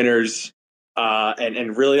 pick winners,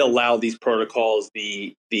 and really allow these protocols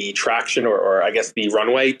the traction or I guess the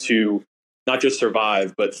runway to not just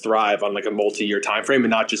survive but thrive on like a multi-year time frame,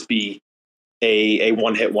 and not just be a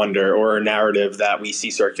one-hit wonder or a narrative that we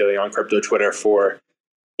see circulating on crypto Twitter for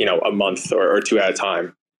a month or 2 at a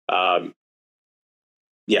time.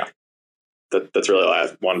 That's really all I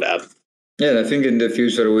wanted to add. Yeah, I think in the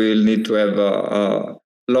future we will need to have a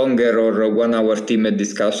longer or 1 hour team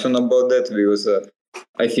discussion about that, because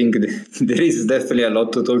I think there is definitely a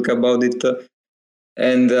lot to talk about it.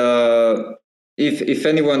 And if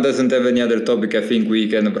anyone doesn't have any other topic, I think we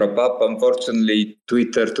can wrap up. Unfortunately,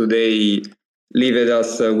 Twitter today left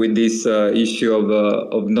us with this issue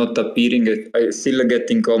of not appearing. I still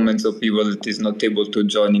getting comments of people that is not able to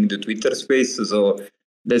join in the Twitter space, so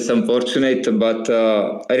that's unfortunate. But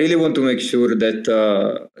I really want to make sure that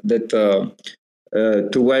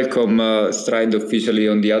to welcome Stride officially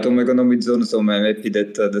on the Atom Economic Zone. So I'm happy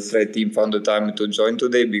that the Stride team found the time to join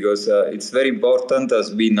today, because it's very important.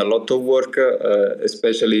 Has been a lot of work,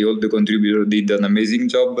 especially all the contributors did an amazing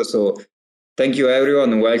job. So thank you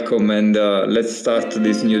everyone, welcome, and let's start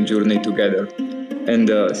this new journey together.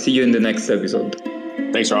 And see you in the next episode.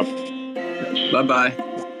 Thanks, Rob. Bye-bye.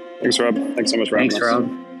 Thanks, Rob. Thanks so much for having us. Thanks, Rob.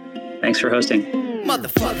 Thanks for hosting.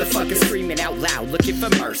 Motherfuckers screaming out loud, looking for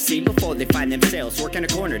mercy before they find themselves working a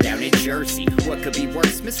corner down in Jersey. What could be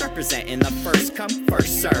worse? Misrepresenting the first come,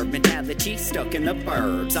 first serve mentality stuck in the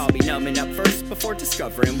burbs. I'll be numbing up first before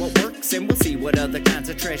discovering what works, and we'll see what other kinds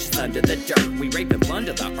of treasures under the dirt. We rape and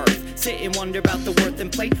plunder the earth, sit and wonder about the worth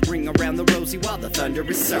and play, ring around the rosy while the thunder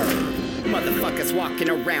is served. Motherfuckers walking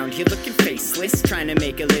around here looking faceless, trying to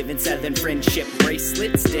make a living selling friendship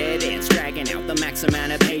bracelets. Dead ends dragging out the max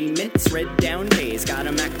amount of payments. Red down days got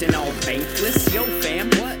 'em acting all bankless. Yo fam,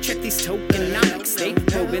 what? Check these tokenomics. They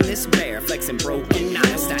probing this bear, flexing broken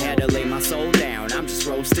honest. I had to lay my soul down, I'm just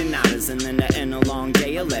roasting honors. And then to end a long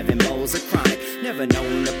day, 11 bowls of chronic. Never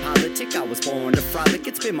known to politic, I was born to frolic.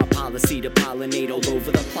 It's been my policy to pollinate all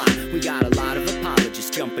over the plot. We got a lot of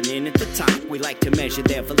apologists jumping in at the top. We like to measure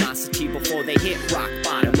their velocity before they hit rock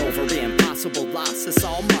bottom. Over impossible loss, it's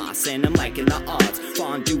all moss, and I'm liking the odds.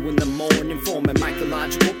 Fondue in the morning, forming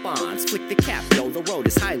mycological bonds. Flick the cap, though the road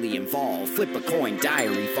is highly involved. Flip a coin,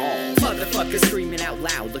 diary evolve. Motherfuckers screaming out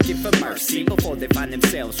loud, looking for mercy before they find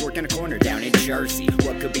themselves working a corner down in Jersey.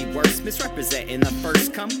 What could be worse? Misrepresenting the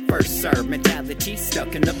first come, first serve mentality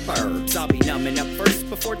stuck in the burbs. I'll be numbing up first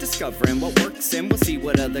before before discovering what works, and we'll see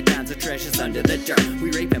what other kinds of treasures under the dirt.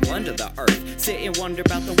 We rape and plunder the earth, sit and wonder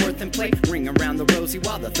about the worth and play, ring around the rosy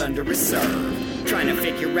while the thunder is served. Trying to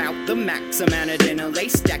figure out the max amount of dinner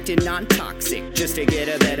lace stacked in non-toxic, just to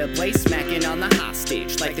get a better place, smacking on the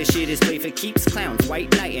hostage like the shit is played for keeps. Clowns,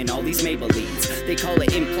 white knight, and all these Maybellines, they call it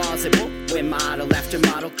implausible when model after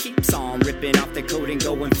model keeps on ripping off the coat and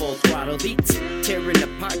going full throttle beats, tearing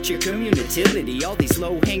apart your community. All these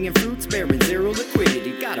low-hanging fruits bearing zero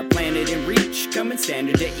liquidity. Got a planet in reach, coming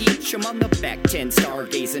standard to each. I'm on the back 10,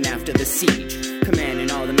 stargazing after the siege,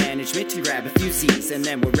 commanding all the management to grab a few Z's, and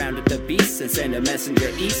then we'll round up the beasts and send a messenger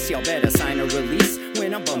east. Y'all better sign a release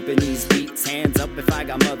when I'm bumping these beats. Hands up if I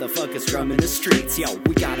got motherfuckers drumming the streets. Yo,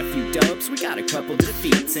 we got a few dubs, we got a couple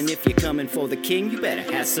defeats, and if you're coming for the king, you better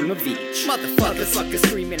have some of each. Motherfuckers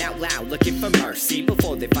screaming out loud, looking for mercy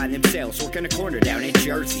before they find themselves working a corner down in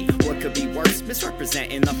Jersey. What could be worse?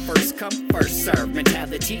 Misrepresenting the first come, first serve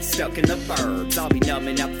mentality stuck in the burbs. I'll be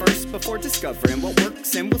numbing up first before discovering what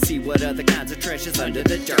works, and we'll see what other kinds of treasures under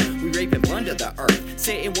the dirt. We rape and plunder the earth,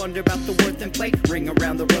 sit and wonder about the worth and play, ring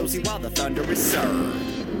around the rosy while the thunder is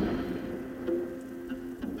served.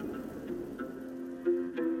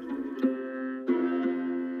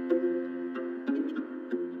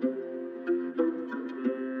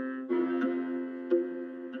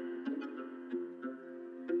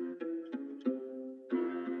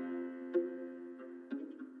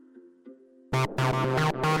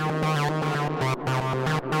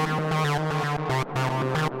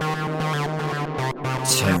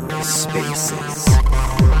 TerraSpaces.